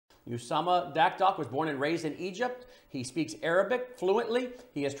Usama Dakdok was born and raised in Egypt. He speaks Arabic fluently.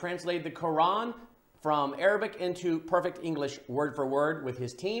 He has translated the Quran from Arabic into perfect English word for word with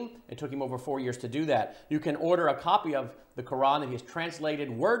his team. It took him over 4 years to do that. You can order a copy of the Quran that he has translated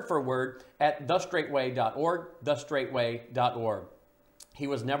word for word at thestraightway.org, thestraightway.org. He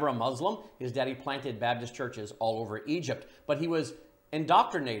was never a Muslim. His daddy planted Baptist churches all over Egypt. But he was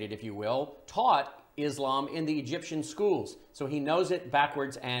indoctrinated, if you will, taught Islam in the Egyptian schools. So he knows it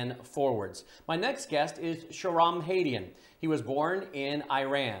backwards and forwards. My next guest is Shahram Hadian. He was born in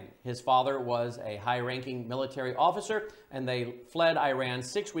Iran. His father was a high-ranking military officer, and they fled Iran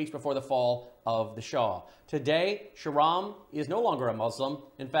 6 weeks before the fall of the Shah. Today, Shahram is no longer a Muslim.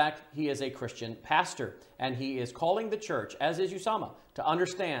 In fact, he is a Christian pastor, and he is calling the church, as is Usama, to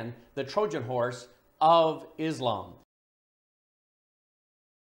understand the Trojan horse of Islam.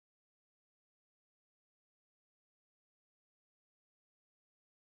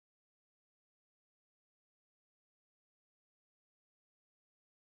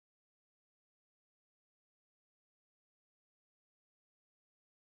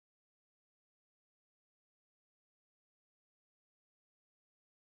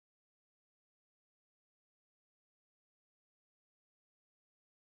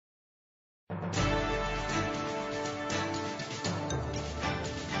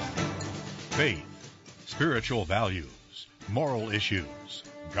 Faith, spiritual values, moral issues,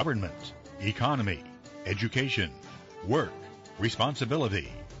 government, economy, education, work,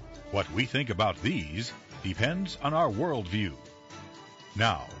 responsibility. What we think about these depends on our worldview.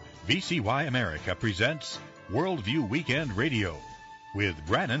 Now, VCY America presents Worldview Weekend Radio with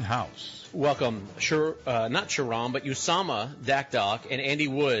Brannon House. Welcome. Not Shahram, but Usama Dakdok and Andy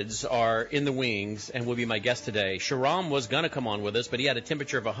Woods are in the wings and will be my guest today. Shahram was going to come on with us, but he had a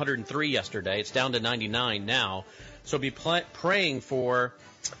temperature of 103 yesterday. It's down to 99 now. So be praying for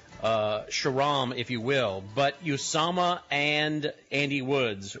Shahram, if you will. But Usama and Andy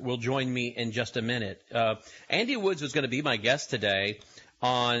Woods will join me in just a minute. Andy Woods is going to be my guest today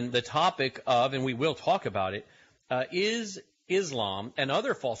on the topic of, and we will talk about it, is Islam and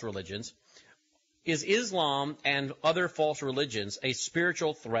other false religions, is Islam and other false religions a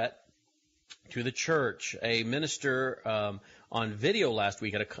spiritual threat to the church? A minister on video last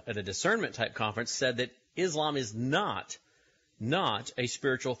week at a discernment type conference said that Islam is not a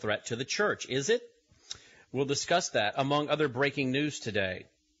spiritual threat to the church. Is it? We'll discuss that among other breaking news today.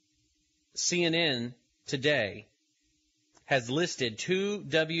 CNN today has listed two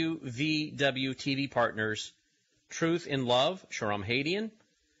WVW TV partners, Truth in Love, Shahram Hadian,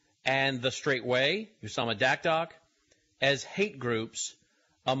 and The Straight Way, Usama Dakdok, as hate groups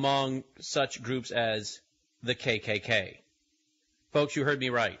among such groups as the KKK. Folks, you heard me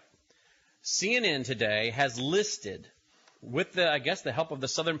right. CNN today has listed, with the help of the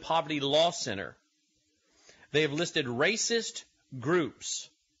Southern Poverty Law Center, they have listed racist groups.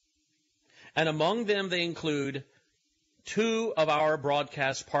 And among them they include two of our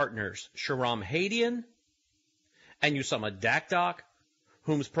broadcast partners, Shahram Hadian and Usama Dakdok,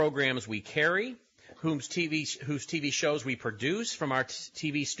 whose programs we carry, whose TV shows we produce from our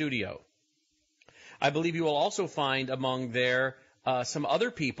TV studio. I believe you will also find among there some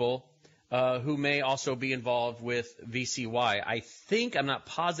other people who may also be involved with VCY. I think, I'm not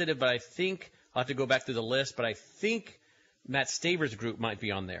positive, but I think, I'll have to go back through the list, but I think Matt Staver's group might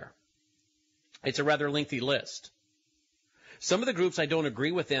be on there. It's a rather lengthy list. Some of the groups I don't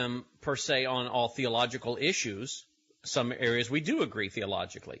agree with them per se on all theological issues. Some areas we do agree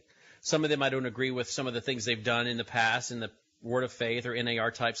theologically. Some of them I don't agree with some of the things they've done in the past in the Word of Faith or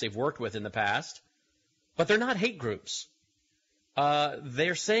NAR types they've worked with in the past. But they're not hate groups.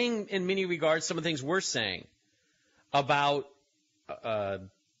 They're saying in many regards some of the things we're saying about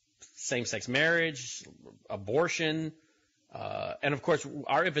same-sex marriage, abortion, and of course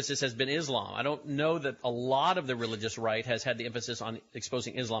our emphasis has been Islam. I don't know that a lot of the religious right has had the emphasis on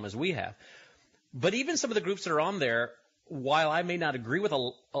exposing Islam as we have. But even some of the groups that are on there, while I may not agree with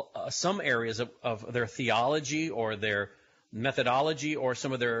some areas of their theology or their methodology or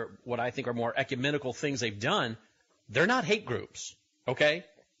some of their what I think are more ecumenical things they've done, they're not hate groups, okay?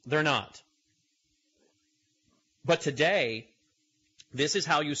 They're not. But today, this is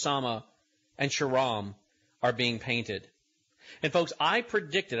how Usama and Shahram are being painted. And folks, I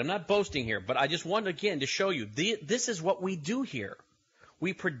predicted, I'm not boasting here, but I just wanted again to show you, this is what we do here.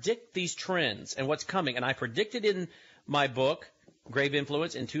 We predict these trends and what's coming. And I predicted in my book, Grave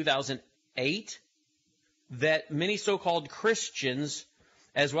Influence, in 2008, that many so-called Christians,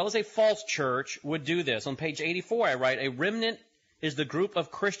 as well as a false church, would do this. On page 84, I write, a remnant is the group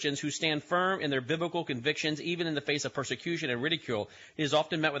of Christians who stand firm in their biblical convictions even in the face of persecution and ridicule. It is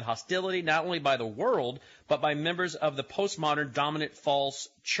often met with hostility not only by the world, but by members of the postmodern dominant false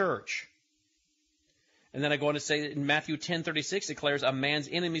church. And then I go on to say that in Matthew 10:36 declares a man's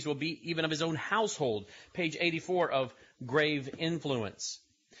enemies will be even of his own household. Page 84 of Grave Influence.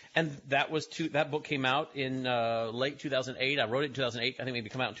 And that book came out in late 2008. I wrote it in 2008. I think maybe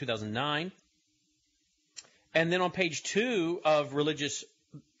come out in 2009. And then on page 2 of Religious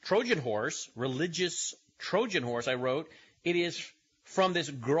Trojan Horse, I wrote, it is from this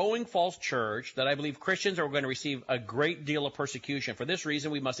growing false church that I believe Christians are going to receive a great deal of persecution. For this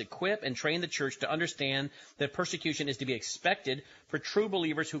reason, we must equip and train the church to understand that persecution is to be expected for true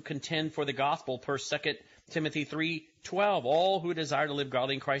believers who contend for the gospel per 2 Timothy 3:12. All who desire to live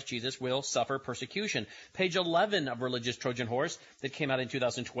godly in Christ Jesus will suffer persecution. Page 11 of Religious Trojan Horse that came out in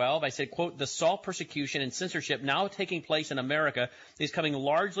 2012, I said, quote, the soft persecution and censorship now taking place in America is coming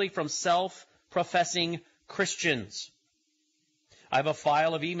largely from self-professing Christians. I have a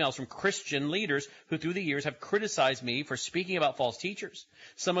file of emails from Christian leaders who through the years have criticized me for speaking about false teachers.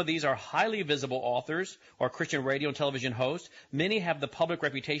 Some of these are highly visible authors or Christian radio and television hosts. Many have the public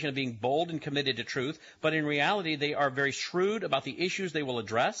reputation of being bold and committed to truth, but in reality they are very shrewd about the issues they will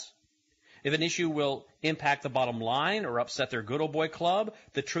address. If an issue will impact the bottom line or upset their good old boy club,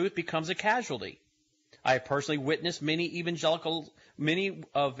 the truth becomes a casualty. I have personally witnessed many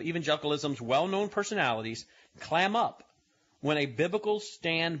of evangelicalism's well-known personalities clam up when a biblical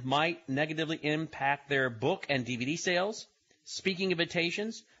stand might negatively impact their book and DVD sales, speaking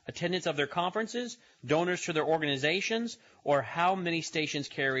invitations, attendance of their conferences, donors to their organizations, or how many stations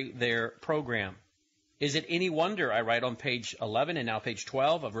carry their program. Is it any wonder, I write on page 11 and now page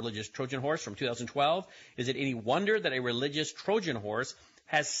 12 of Religious Trojan Horse from 2012, is it any wonder that a religious Trojan horse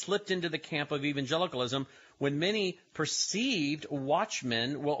has slipped into the camp of evangelicalism when many perceived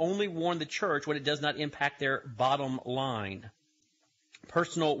watchmen will only warn the church when it does not impact their bottom line,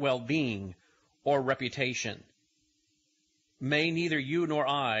 personal well-being, or reputation? May neither you nor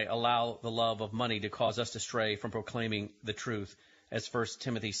I allow the love of money to cause us to stray from proclaiming the truth, as 1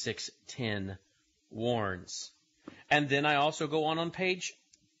 Timothy 6:10 warns. And then I also go on page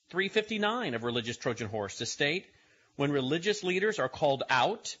 359 of Religious Trojan Horse to state, when religious leaders are called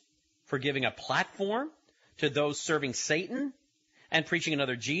out for giving a platform to those serving Satan and preaching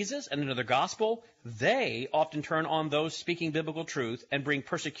another Jesus and another gospel, they often turn on those speaking biblical truth and bring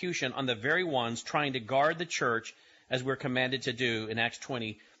persecution on the very ones trying to guard the church, as we're commanded to do in Acts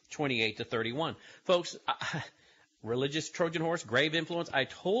 20:28-31. Folks, Religious Trojan Horse, Grave Influence, I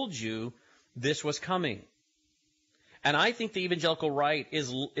told you this was coming. And I think the evangelical right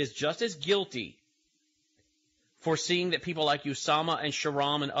is just as guilty for seeing that people like Usama and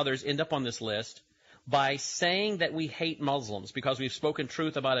Shahram and others end up on this list by saying that we hate Muslims because we've spoken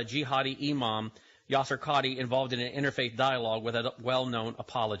truth about a jihadi imam, Yasser Qadi, involved in an interfaith dialogue with a well-known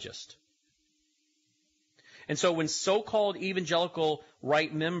apologist. And so when so-called evangelical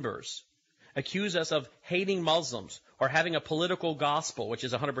right members accuse us of hating Muslims or having a political gospel, which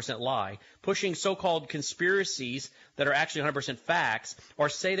is 100% lie, pushing so-called conspiracies that are actually 100% facts, or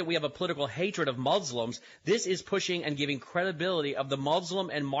say that we have a political hatred of Muslims, this is pushing and giving credibility of the Muslim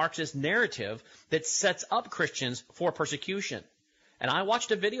and Marxist narrative that sets up Christians for persecution. And I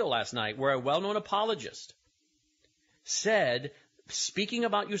watched a video last night where a well-known apologist said, speaking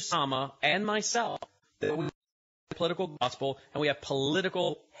about Usama and myself, that we have a political gospel and we have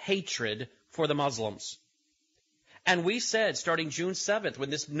political hatred for the Muslims. And we said, starting June 7th,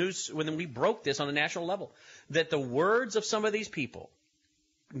 when we broke this on a national level, that the words of some of these people,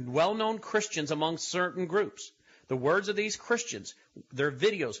 well-known Christians among certain groups, the words of these Christians, their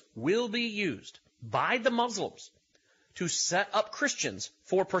videos will be used by the Muslims to set up Christians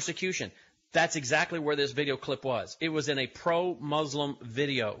for persecution. That's exactly where this video clip was. It was in a pro-Muslim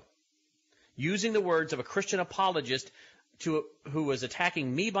video, using the words of a Christian apologist who was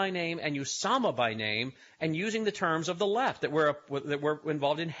attacking me by name and Usama by name, and using the terms of the left that were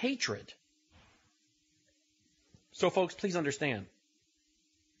involved in hatred. So, folks, please understand.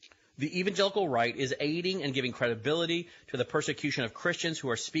 The evangelical right is aiding and giving credibility to the persecution of Christians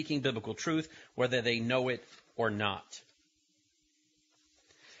who are speaking biblical truth, whether they know it or not.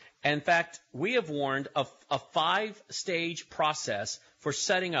 In fact, we have warned of a 5-stage process for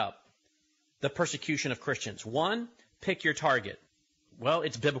setting up the persecution of Christians. 1, pick your target. Well,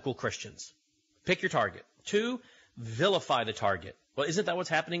 it's biblical Christians. Pick your target. 2, vilify the target. Well, isn't that what's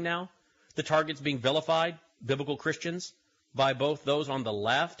happening now? The target's being vilified, biblical Christians, by both those on the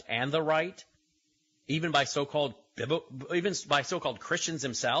left and the right, even by so-called Christians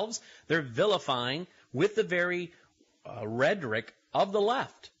themselves. They're vilifying with the very rhetoric of the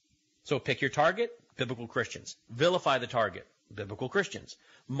left. So pick your target, biblical Christians. Vilify the target, biblical Christians.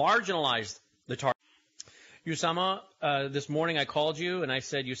 Marginalize the target. Usama, this morning I called you and I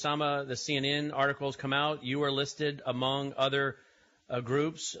said, Usama, the CNN articles come out. You are listed among other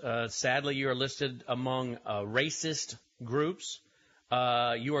groups. Sadly, you are listed among racist groups.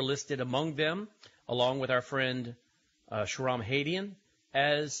 You are listed among them, along with our friend Shahram Hadian,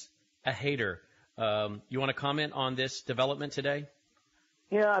 as a hater. You want to comment on this development today?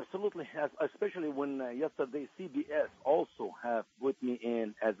 Yeah, absolutely. Especially when yesterday CBS also have put me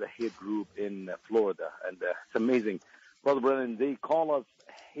in as a hate group in Florida. And it's amazing. Brother Brennan, they call us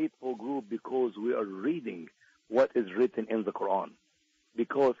hateful group because we are reading what is written in the Quran.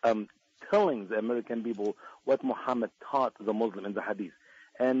 Because I'm telling the American people what Muhammad taught the Muslim in the Hadith.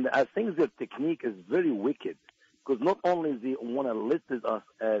 And I think their technique is very wicked. Because not only they want to list us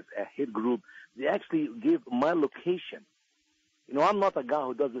as a hate group, they actually give my location. You know, I'm not a guy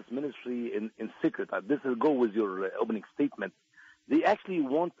who does this ministry in secret. This will go with your opening statement. They actually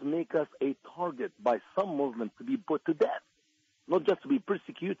want to make us a target by some Muslims to be put to death, not just to be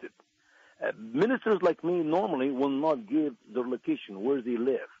persecuted. Ministers like me normally will not give their location where they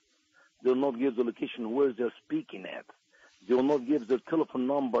live. They will not give the location where they're speaking at. They will not give their telephone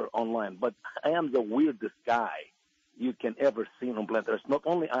number online. But I am the weirdest guy you can ever see on planet Earth. Not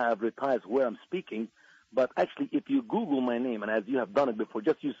only I advertise where I'm speaking, but actually, if you Google my name, and as you have done it before,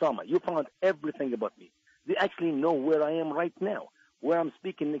 just Usama, you found everything about me. They actually know where I am right now, where I'm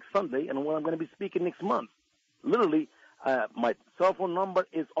speaking next Sunday, and where I'm going to be speaking next month. Literally, my cell phone number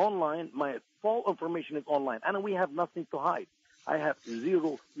is online. My full information is online. And we have nothing to hide. I have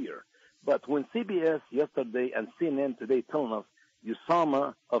zero fear. But when CBS yesterday and CNN today telling us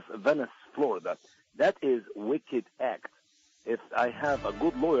Usama of Venice, Florida, that is wicked act. If I have a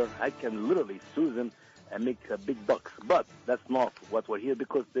good lawyer, I can literally sue them and make big bucks. But that's not what we're here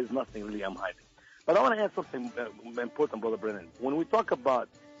because there's nothing really I'm hiding. But I want to add something important, Brother Brennan. When we talk about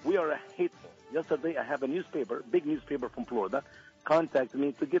we are hateful, yesterday I have a newspaper, big newspaper from Florida, contacted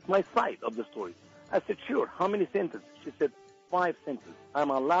me to get my side of the story. I said, sure, how many sentences? She said, 5 sentences. I'm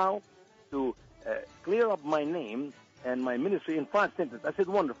allowed to clear up my name and my ministry in 5 sentences. I said,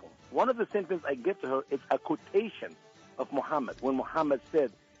 wonderful. One of the sentences I give to her is a quotation of Muhammad, when Muhammad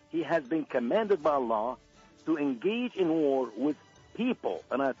said he has been commanded by Allah to engage in war with people.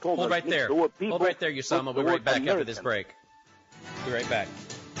 And I told her, Hold right there, Usama. We'll be right back after this break. Be right back.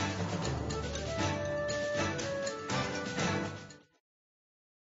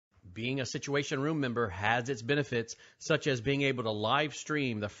 Being a Situation Room member has its benefits, such as being able to live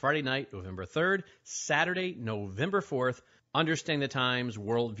stream the Friday night, November 3rd, Saturday, November 4th, Understanding the Times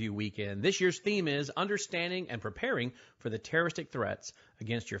Worldview Weekend. This year's theme is Understanding and Preparing for the Terroristic Threats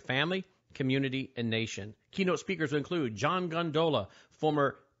Against Your Family, Community, and Nation. Keynote speakers will include John Gondola,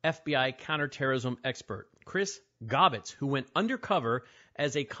 former FBI counterterrorism expert, Chris Gobbets, who went undercover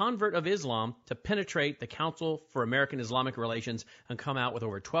as a convert of Islam to penetrate the Council for American Islamic Relations and come out with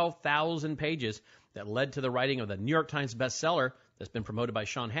over 12,000 pages that led to the writing of the New York Times bestseller that's been promoted by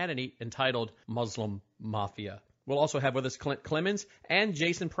Sean Hannity entitled Muslim Mafia. We'll also have with us Clint Clemens and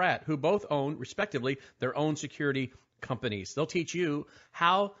Jason Pratt, who both own, respectively, their own security companies. They'll teach you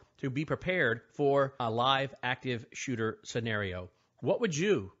how to be prepared for a live active shooter scenario. What would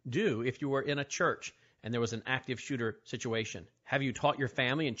you do if you were in a church and there was an active shooter situation? Have you taught your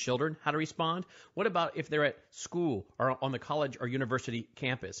family and children how to respond? What about if they're at school or on the college or university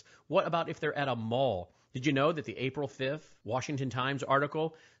campus? What about if they're at a mall? Did you know that the April 5th Washington Times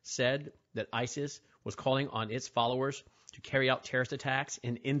article said that ISIS was calling on its followers to carry out terrorist attacks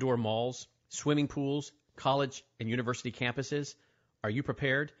in indoor malls, swimming pools, college and university campuses? Are you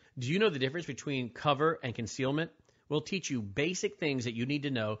prepared? Do you know the difference between cover and concealment? We'll teach you basic things that you need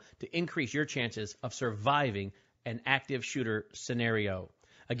to know to increase your chances of surviving an active shooter scenario.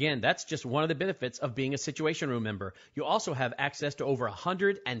 Again, that's just one of the benefits of being a Situation Room member. You also have access to over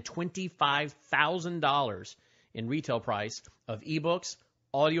 $125,000 in retail price of ebooks,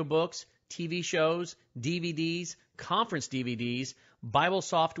 audiobooks, TV shows, DVDs, conference DVDs, Bible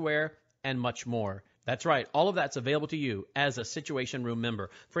software, and much more. That's right. All of that's available to you as a Situation Room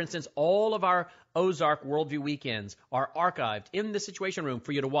member. For instance, all of our Ozark Worldview weekends are archived in the Situation Room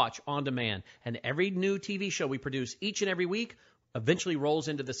for you to watch on demand. And every new TV show we produce each and every week eventually rolls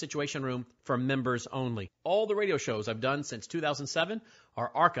into the Situation Room for members only. All the radio shows I've done since 2007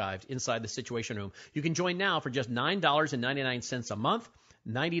 are archived inside the Situation Room. You can join now for just $9.99 a month,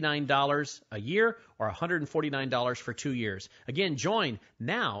 $99 a year, or $149 for 2 years. Again, join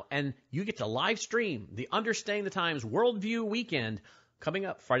now, and you get to live stream the Understanding the Times Worldview Weekend coming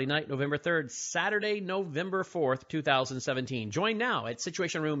up Friday night, November 3rd, Saturday, November 4th, 2017. Join now at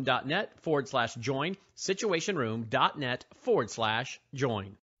situationroom.net/join,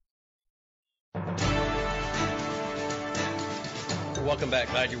 situationroom.net/join. Welcome back.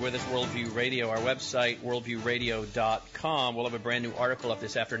 Glad you're with us. Worldview Radio, our website, worldviewradio.com. We'll have a brand new article up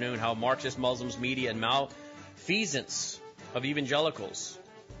this afternoon, how Marxist Muslims, media, and malfeasance of evangelicals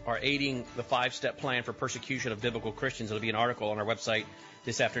are aiding the 5-step plan for persecution of biblical Christians. It'll be an article on our website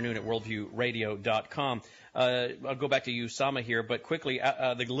this afternoon at worldviewradio.com. I'll go back to Usama here, but quickly,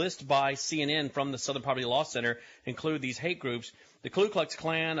 the list by CNN from the Southern Poverty Law Center include these hate groups: the Ku Klux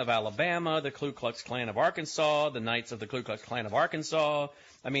Klan of Alabama, the Ku Klux Klan of Arkansas, the Knights of the Ku Klux Klan of Arkansas.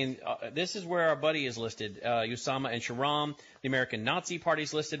 I mean, this is where our buddy is listed, Usama and Shahram. The American Nazi Party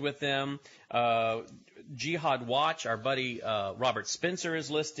is listed with them. Jihad Watch, our buddy Robert Spencer is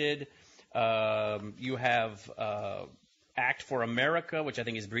listed. You have Act for America, which I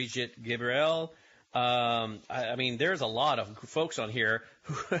think is Brigitte Gabriel. I mean, there's a lot of folks on here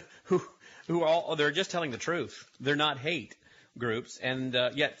who are all, they're just telling the truth. They're not hate groups. And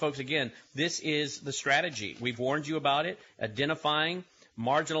yet, folks, again, this is the strategy. We've warned you about it: identifying,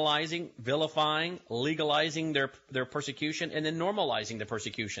 marginalizing, vilifying, legalizing their persecution, and then normalizing the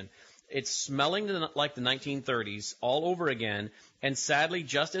persecution. It's smelling like the 1930s all over again. And sadly,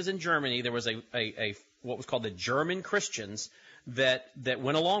 just as in Germany, there was a what was called the German Christians that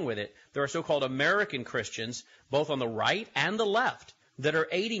went along with it. There are so-called American Christians, both on the right and the left, that are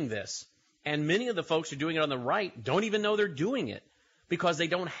aiding this. And many of the folks who are doing it on the right don't even know they're doing it because they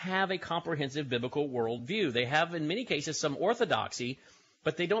don't have a comprehensive biblical worldview. They have, in many cases, some orthodoxy,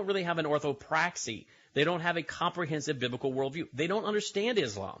 but they don't really have an orthopraxy. They don't have a comprehensive biblical worldview. They don't understand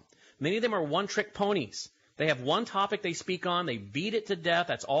Islam. Many of them are one-trick ponies. They have one topic they speak on. They beat it to death.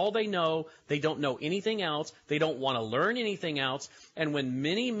 That's all they know. They don't know anything else. They don't want to learn anything else. And when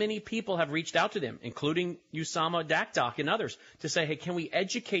many, many people have reached out to them, including Usama Dakdok and others, to say, hey, can we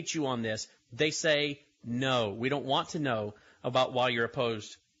educate you on this? They say, no, we don't want to know about why you're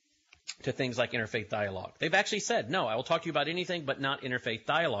opposed to things like interfaith dialogue. They've actually said, no, I will talk to you about anything but not interfaith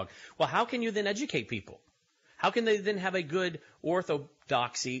dialogue. Well, how can you then educate people? How can they then have a good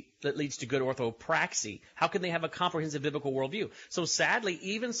orthodoxy that leads to good orthopraxy? How can they have a comprehensive biblical worldview? So sadly,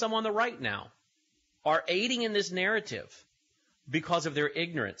 even some on the right now are aiding in this narrative because of their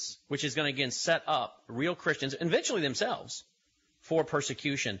ignorance, which is going to, again, set up real Christians, and eventually themselves, for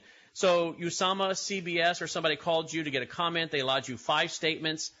persecution. So Usama, CBS, or somebody called you to get a comment. They allowed you 5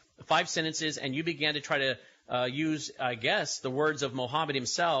 statements, 5 sentences, and you began to try to use, I guess, the words of Muhammad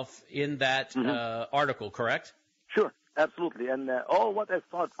himself in that article, correct? Sure, absolutely. And all what I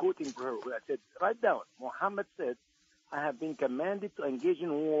started quoting her, I said, write down, Muhammad said, I have been commanded to engage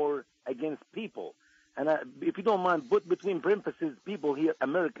in war against people. And if you don't mind, put between parentheses people here,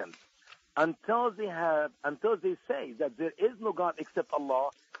 Americans, until they say that there is no God except Allah,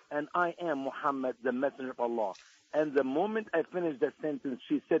 and I am Muhammad, the messenger of Allah. And the moment I finished that sentence,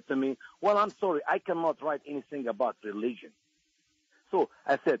 she said to me, well, I'm sorry, I cannot write anything about religion. So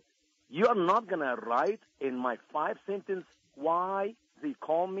I said, you are not going to write in my 5 sentences why they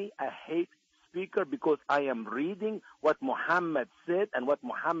call me a hate speaker because I am reading what Muhammad said and what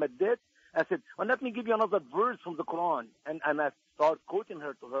Muhammad did. I said, well, let me give you another verse from the Quran. And I started quoting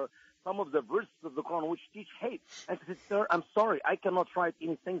her to her some of the verses of the Quran which teach hate. And she said, sir, I'm sorry, I cannot write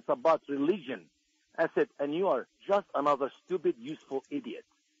anything about religion. I said, and you are just another stupid, useful idiot.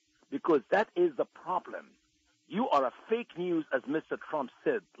 Because that is the problem. You are a fake news, as Mr. Trump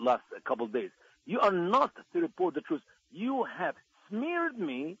said last couple of days. You are not to report the truth. You have smeared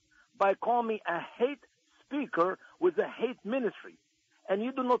me by calling me a hate speaker with a hate ministry. And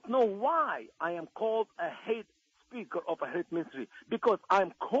you do not know why I am called a hate speaker of a hate ministry. Because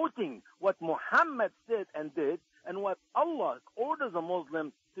I'm quoting what Muhammad said and did and what Allah orders a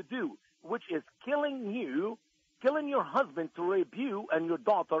Muslim to do, which is killing your husband to rape you and your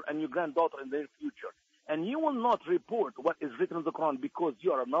daughter and your granddaughter in their future. And you will not report what is written in the Quran because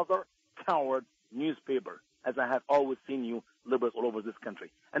you are another coward newspaper, as I have always seen you liberals all over this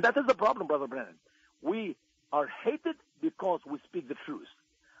country. And that is the problem, Brother Brennan. We are hated because we speak the truth.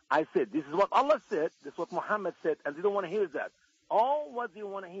 I said, this is what Allah said, this is what Muhammad said, and they don't want to hear that. All what they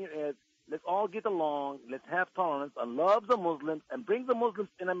want to hear is, let's all get along, let's have tolerance, and love the Muslims, and bring the Muslims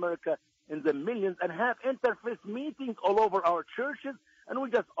in America in the millions, and have interfaith meetings all over our churches, and we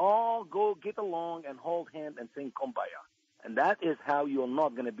just all go get along and hold hands and sing Kumbaya. And that is how you're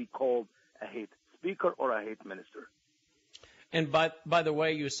not going to be called a hate speaker or a hate minister. And by the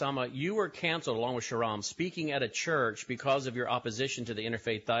way, Usama, you were canceled along with Shahram speaking at a church because of your opposition to the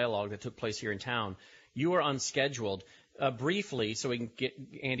interfaith dialogue that took place here in town. You were unscheduled. briefly, so we can get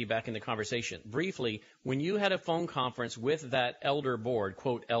Andy back in the conversation. Briefly, when you had a phone conference with that elder board,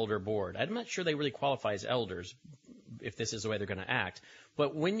 quote, elder board, I'm not sure they really qualify as elders if this is the way they're going to act,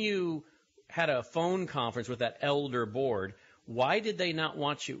 but when you had a phone conference with that elder board, why did they not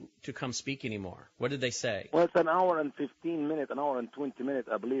want you to come speak anymore? What did they say? Well, it's an hour and 15 minutes, an hour and 20 minutes,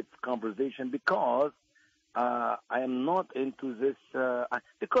 I believe, conversation, because I am not into this,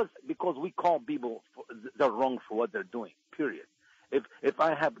 because we call people, they're wrong for what they're doing, period. If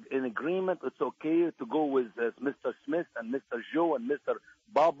I have an agreement, it's okay to go with Mr. Smith and Mr. Joe and Mr.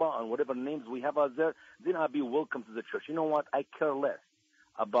 Baba and whatever names we have out there, then I'll be welcome to the church. You know what? I care less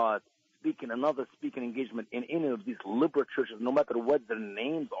about another speaking engagement in any of these liberal churches, no matter what their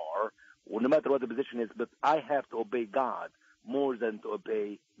names are, or no matter what the position is, but I have to obey God more than to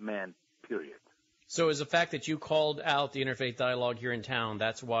obey man, period. So is the fact that you called out the interfaith dialogue here in town,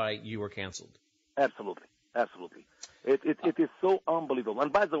 that's why you were canceled? Absolutely. Absolutely. It is so unbelievable.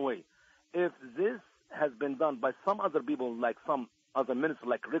 And by the way, if this has been done by some other people, like some other ministers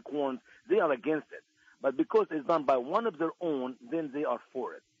like Rick Warren, they are against it. But because it's done by one of their own, then they are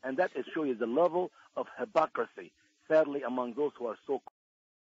for it. And that is showing you the level of hypocrisy, sadly, among those who are so